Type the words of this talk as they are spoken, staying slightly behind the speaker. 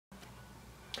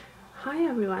Hi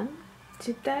everyone,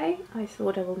 today I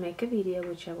thought I will make a video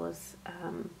which I was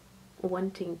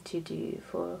wanting to do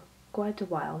for quite a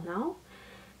while now,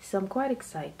 so I'm quite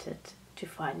excited to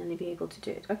finally be able to do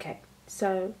it. Okay,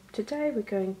 so today we're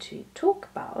going to talk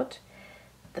about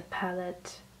the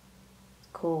palette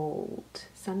called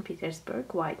St.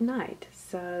 Petersburg White Night.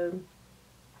 So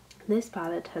this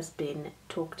palette has been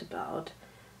talked about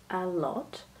a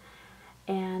lot.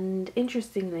 And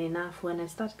interestingly enough, when I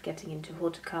started getting into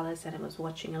watercolors and I was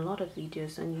watching a lot of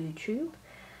videos on YouTube,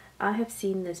 I have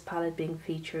seen this palette being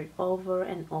featured over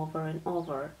and over and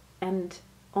over. And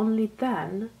only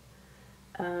then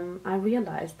I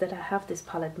realized that I have this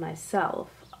palette myself.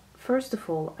 First of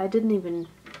all, I didn't even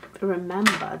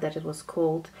remember that it was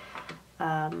called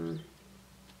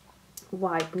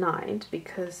White Night,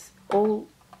 because all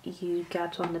you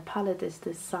get on the palette is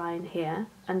this sign here,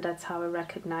 and that's how I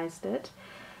recognized it.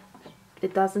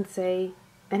 It doesn't say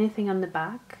anything on the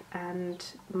back, and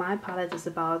my palette is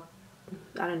about,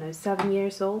 I don't know, 7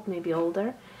 years old, maybe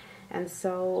older, and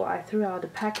so I threw out the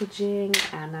packaging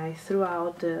and I threw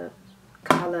out the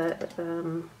color,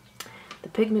 the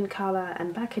pigment color.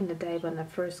 And back in the day when I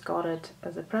first got it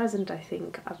as a present, I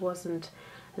think I wasn't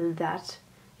that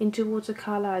into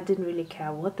watercolor. I didn't really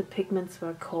care what the pigments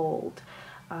were called.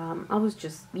 I was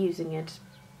just using it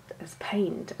as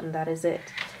paint, and that is it.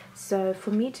 So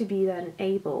for me to be then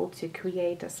able to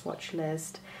create a swatch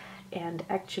list and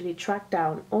actually track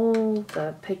down all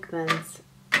the pigments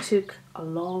took a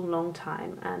long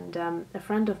time, and a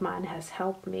friend of mine has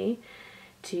helped me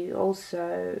to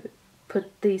also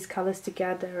put these colors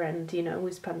together. And you know,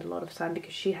 we spent a lot of time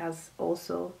because she has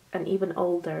also an even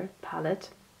older palette,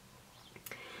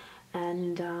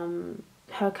 and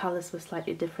her colors were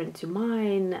slightly different to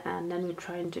mine, and then we're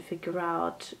trying to figure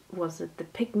out, was it the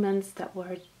pigments that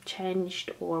were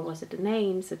changed or was it the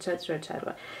names, etc,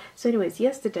 etc. So anyways,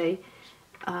 yesterday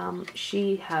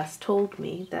she has told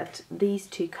me that these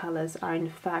two colors are in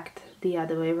fact the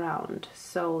other way around.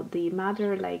 So the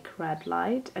Madder Lake Red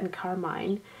Light and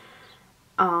Carmine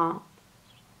are,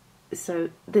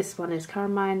 so this one is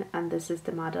Carmine and this is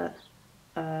the Madder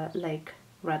Lake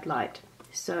Red Light.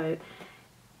 So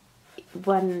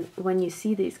when you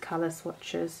see these color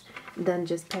swatches, then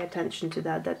just pay attention to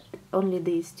that only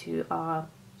these two are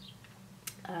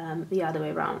the other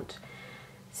way around.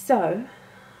 So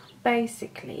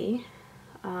basically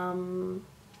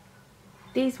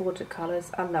these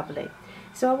watercolors are lovely.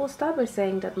 So I will start by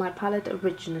saying that my palette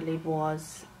originally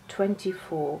was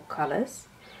 24 colors,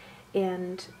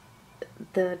 and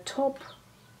the top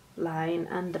line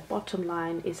and the bottom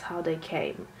line is how they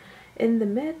came. In the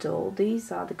middle,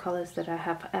 these are the colors that I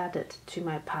have added to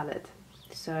my palette.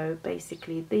 So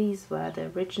basically these were the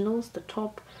originals, the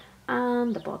top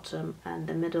and the bottom, and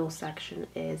the middle section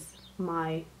is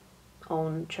my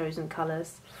own chosen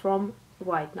colors from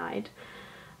White Night.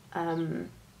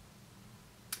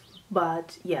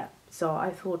 But yeah, so I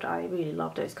thought I really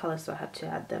loved those colors, so I had to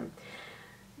add them.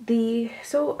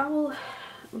 So I will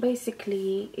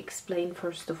basically explain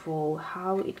first of all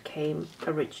how it came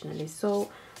originally. So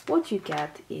what you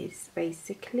get is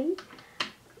basically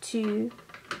two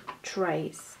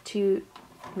trays, two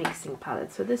mixing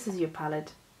palettes. So this is your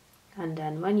palette, and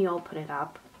then when you open it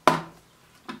up,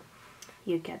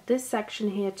 you get this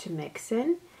section here to mix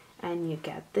in, and you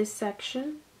get this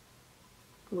section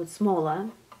with smaller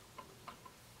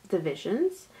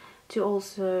divisions to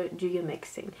also do your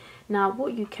mixing. Now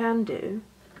what you can do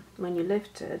when you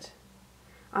lift it,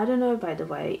 I don't know, by the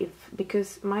way,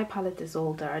 because my palette is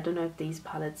older, I don't know if these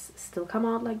palettes still come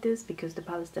out like this, because the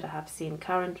palettes that I have seen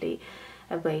currently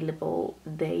available,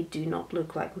 they do not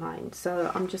look like mine.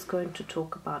 So I'm just going to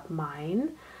talk about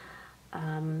mine.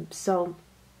 So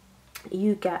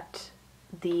you get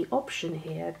the option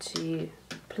here to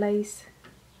place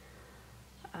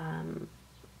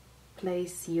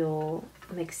your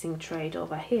mixing tray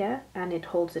over here, and it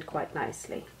holds it quite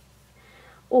nicely.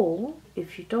 Or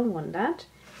if you don't want that,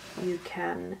 you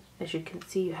can, as you can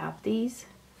see, you have these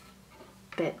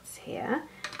bits here,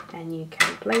 and you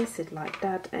can place it like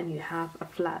that, and you have a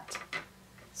flat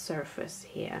surface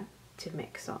here to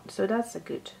mix on. So that's a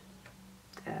good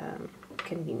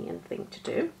convenient thing to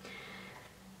do.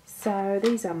 So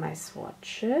these are my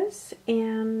swatches,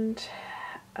 and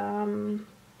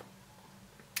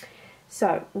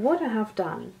so what I have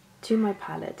done to my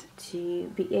palette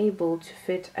to be able to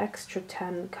fit extra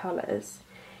 10 colors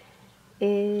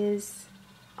is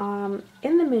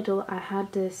in the middle I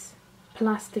had this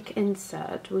plastic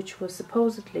insert which was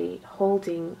supposedly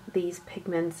holding these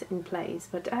pigments in place,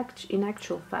 but in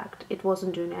actual fact it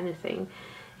wasn't doing anything.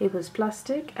 It was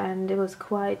plastic, and it was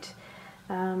quite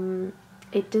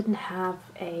it didn't have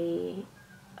a,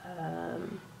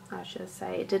 how should I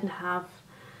say, it didn't have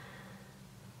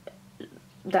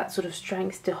that sort of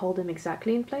strength to hold them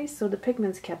exactly in place, so the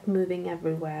pigments kept moving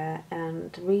everywhere,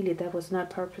 and really there was no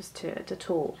purpose to it at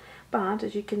all. But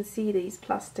as you can see, these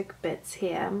plastic bits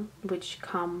here, which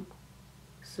come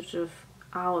sort of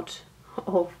out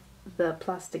of the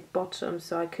plastic bottom,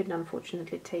 so I couldn't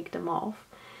unfortunately take them off,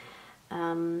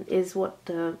 is what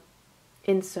the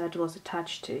insert was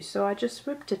attached to. So I just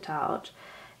ripped it out,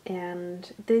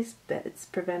 and this bit's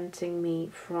preventing me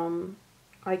from,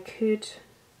 I could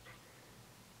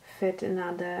fit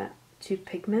another 2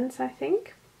 pigments, I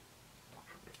think,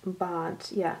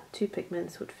 but yeah, 2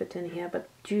 pigments would fit in here, but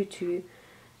due to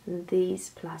these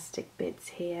plastic bits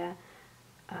here,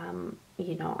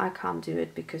 you know, I can't do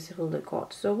it because it will look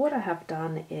odd. So what I have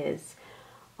done is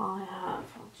I'll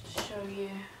just show you,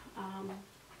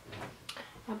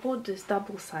 I bought this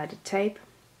double-sided tape.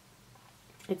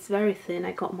 It's very thin,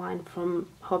 I got mine from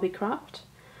Hobbycraft.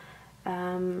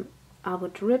 I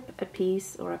would rip a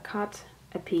piece or cut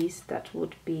a piece that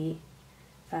would be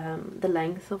the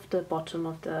length of the bottom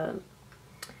of the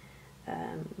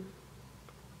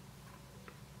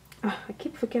I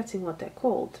keep forgetting what they're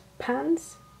called,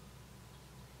 pans,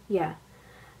 yeah,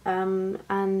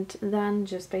 and then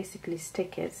just basically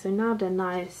stick it. So now they're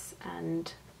nice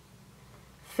and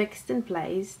fixed in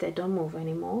place, they don't move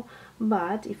anymore.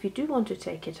 But if you do want to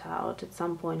take it out at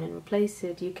some point and replace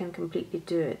it, you can completely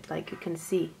do it. Like you can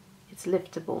see, it's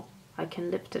liftable. I can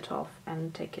lift it off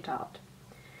and take it out.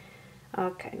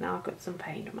 Okay, now I've got some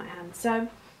paint on my hand. So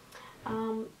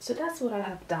so that's what I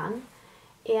have done,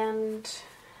 and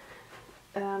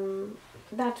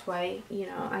that way, you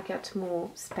know, I get more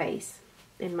space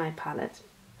in my palette.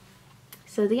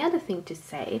 So the other thing to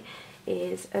say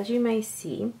is, as you may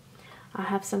see, I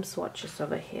have some swatches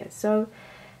over here. So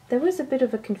there was a bit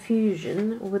of a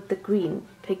confusion with the green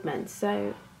pigments.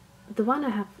 So the one I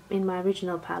have in my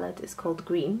original palette is called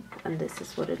green, and this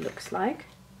is what it looks like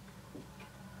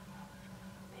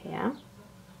here,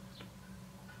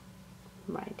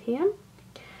 right here.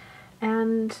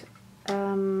 And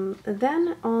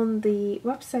then on the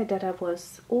website that I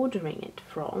was ordering it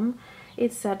from,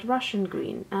 it said Russian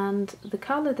green, and the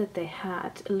color that they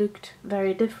had looked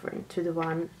very different to the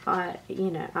one I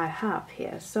have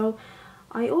here. So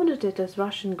I ordered it as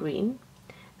Russian green,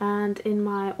 and in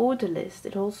my order list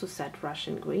it also said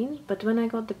Russian green, but when I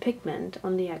got the pigment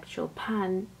on the actual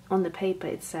pan, on the paper,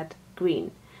 it said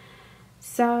green.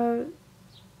 So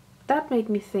that made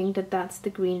me think that that's the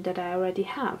green that I already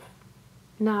have.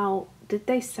 Now, did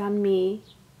they send me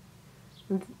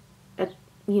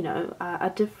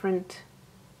a different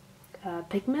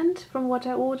pigment from what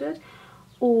I ordered,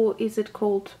 or is it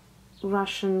called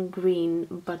Russian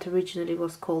green but originally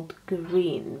was called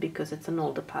green because it's an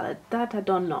older palette? That I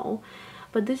don't know,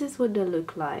 but this is what they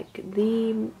look like.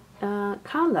 The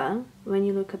color, when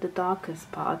you look at the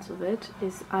darkest parts of it,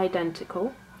 is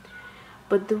identical,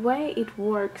 but the way it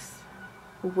works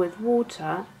with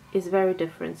water is very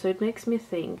different. So it makes me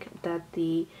think that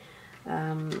the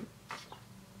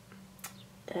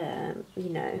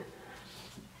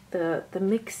the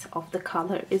mix of the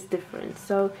color is different.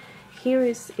 So here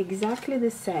is exactly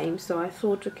the same, so I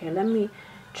thought, okay, let me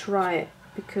try it,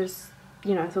 because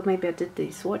I thought maybe I did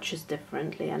these swatches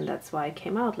differently and that's why it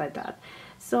came out like that.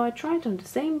 So I tried on the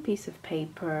same piece of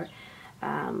paper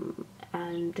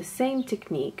and the same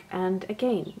technique, and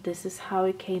again, this is how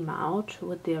it came out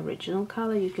with the original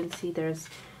color. You can see there's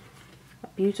a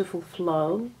beautiful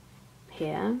flow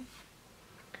here,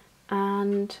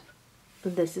 and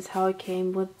this is how it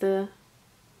came with the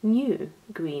new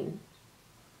green.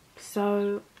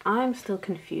 So I'm still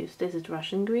confused. Is it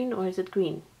Russian green or is it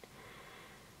green,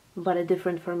 but a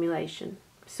different formulation?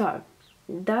 So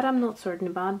that I'm not certain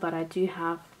about, but I do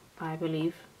have, I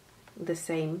believe, the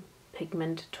same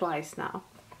pigment twice now.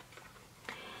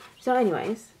 So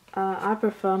anyways, I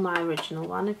prefer my original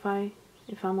one, if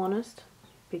I'm honest,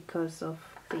 because of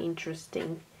the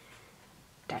interesting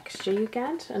texture you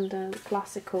get and the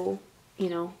classical,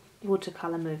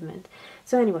 watercolor movement.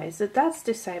 So anyways, that's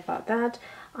to say about that.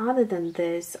 Other than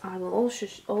this, I will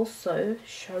also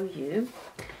show you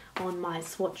on my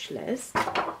swatch list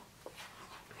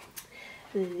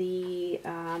the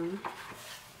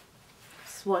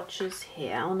swatches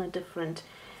here on a different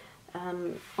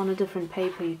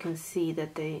paper. You can see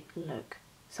that they look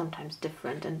sometimes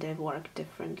different and they work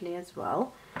differently as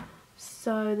well.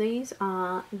 So these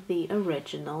are the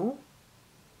original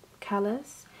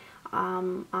colors.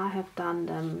 I have done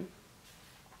them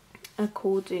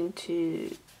according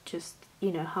to just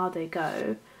how they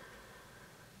go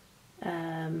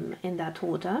in that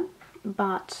order,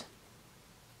 but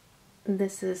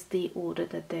this is the order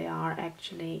that they are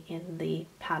actually in the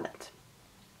palette.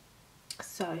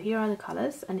 So here are the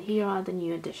colors, and here are the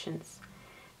new additions.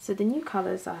 So the new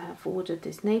colors I have ordered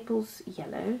is Naples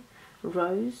Yellow,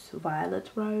 Rose, Violet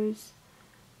Rose,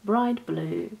 Bright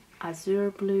Blue,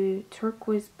 Azure Blue,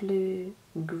 Turquoise Blue,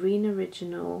 Green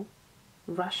Original,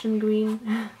 Russian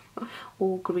Green,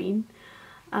 or Green,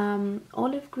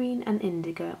 Olive Green and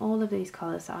Indigo. All of these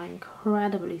colors are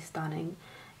incredibly stunning,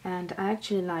 and I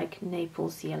actually like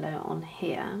Naples Yellow on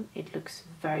here. It looks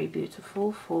very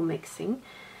beautiful for mixing,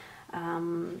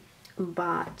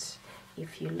 but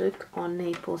if you look on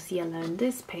Naples Yellow in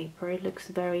this paper, it looks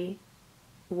very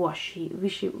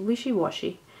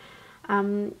wishy-washy.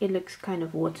 It looks kind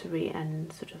of watery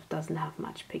and sort of doesn't have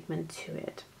much pigment to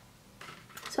it.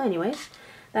 So anyways,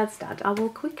 that's that. I will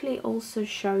quickly also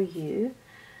show you,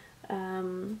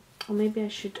 or maybe I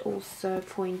should also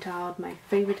point out my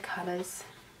favorite colors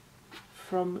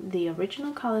from the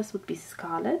original colors would be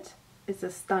Scarlet. It's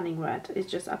a stunning red. It's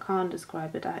just, I can't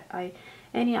describe it.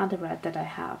 Any other red that I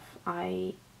have,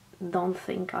 I don't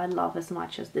think I love as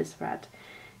much as this red.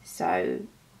 So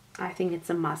I think it's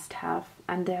a must-have,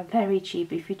 and they're very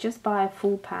cheap. If you just buy a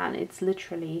full pan, it's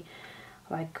literally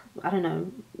like, I don't know,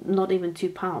 not even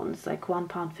 £2, like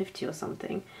 £1.50 or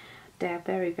something. They're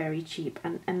very, very cheap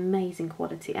and amazing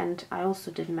quality. And I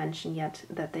also didn't mention yet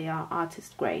that they are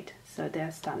artist grade, so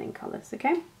they're stunning colors.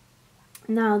 Okay,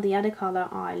 now the other color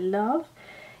I love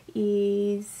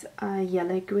is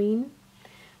yellow green,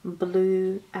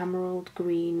 blue, emerald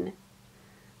green,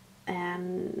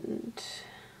 and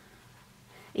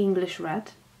English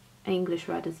red. English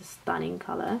red is a stunning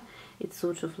color. It's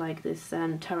sort of like this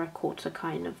terracotta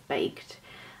kind of baked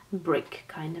brick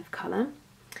kind of color,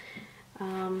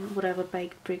 whatever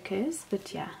baked brick is,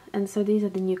 but yeah. And so these are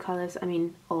the new colors. I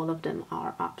mean, all of them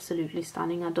are absolutely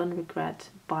stunning. I don't regret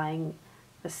buying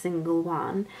a single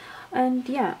one. And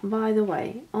yeah, by the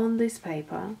way, on this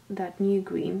paper, that new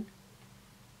green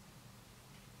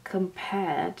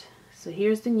compared, so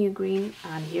here's the new green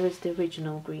and here's the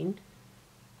original green.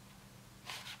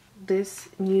 This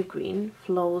new green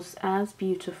flows as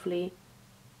beautifully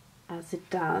as it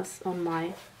does on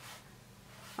my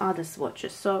other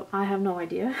swatches, so I have no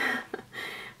idea.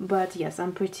 But yes,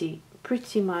 I'm pretty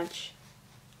much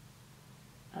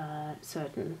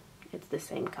certain it's the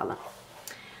same color.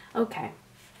 Okay,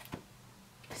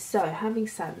 so having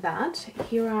said that,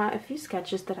 here are a few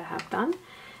sketches that I have done.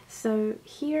 So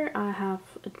here I have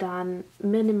done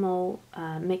minimal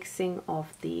mixing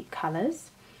of the colors,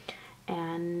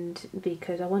 and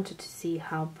because I wanted to see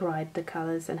how bright the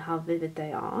colors and how vivid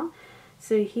they are.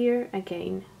 So here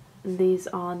again, these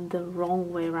are the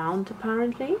wrong way around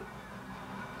apparently,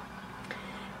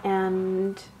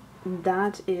 and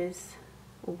that is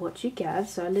what you get.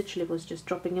 So I literally was just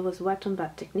dropping, it was wet on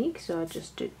that technique, so I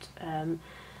just did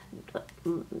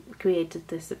created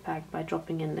this effect by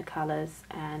dropping in the colors.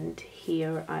 And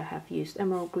here I have used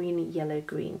emerald green, yellow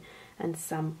green, and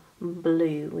some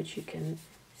blue, which you can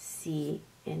see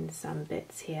in some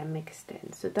bits here mixed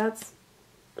in. So that's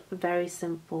very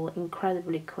simple,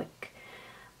 incredibly quick,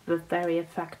 but very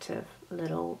effective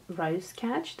little rose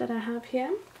sketch that I have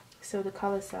here. So the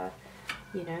colors are,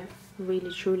 you know,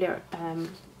 really truly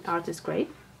artist grade.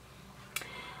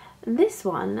 This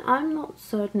one, I'm not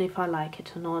certain if I like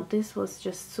it or not. This was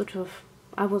just sort of,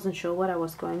 I wasn't sure what I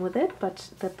was going with it, but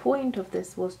the point of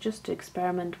this was just to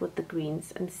experiment with the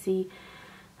greens and see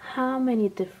how many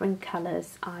different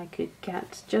colors I could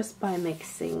get just by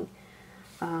mixing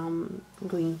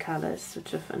green colors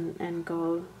sort of and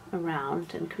go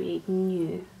around and create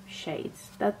new shades.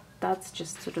 That's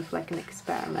just sort of like an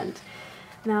experiment.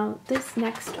 Now this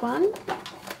next one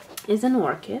is an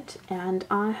orchid, and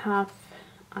I have,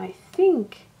 I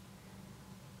think,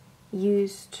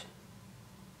 used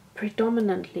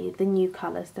predominantly the new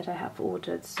colors that I have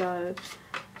ordered. So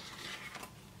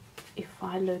if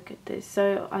I look at this,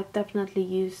 so I definitely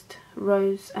used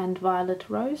rose and violet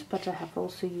rose, but I have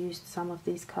also used some of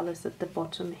these colors at the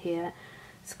bottom here,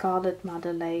 scarlet,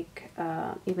 Madder Lake,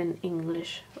 even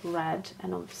English red,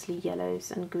 and obviously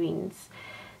yellows and greens.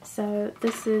 So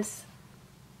this is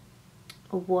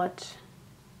what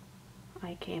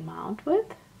I came out with,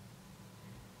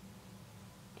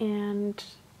 and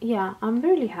yeah, I'm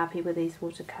really happy with these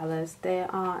watercolors. They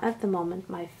are at the moment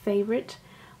my favorite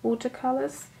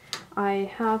watercolors.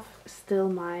 I have still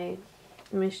my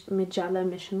Majella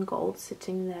Mission Gold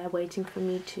sitting there waiting for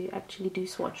me to actually do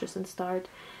swatches and start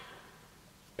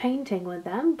painting with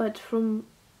them, but from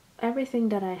everything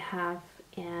that I have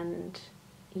and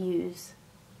use,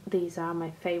 these are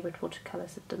my favorite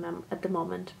watercolors at the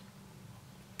moment.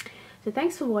 So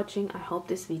thanks for watching. I hope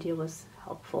this video was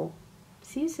helpful.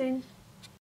 See you soon.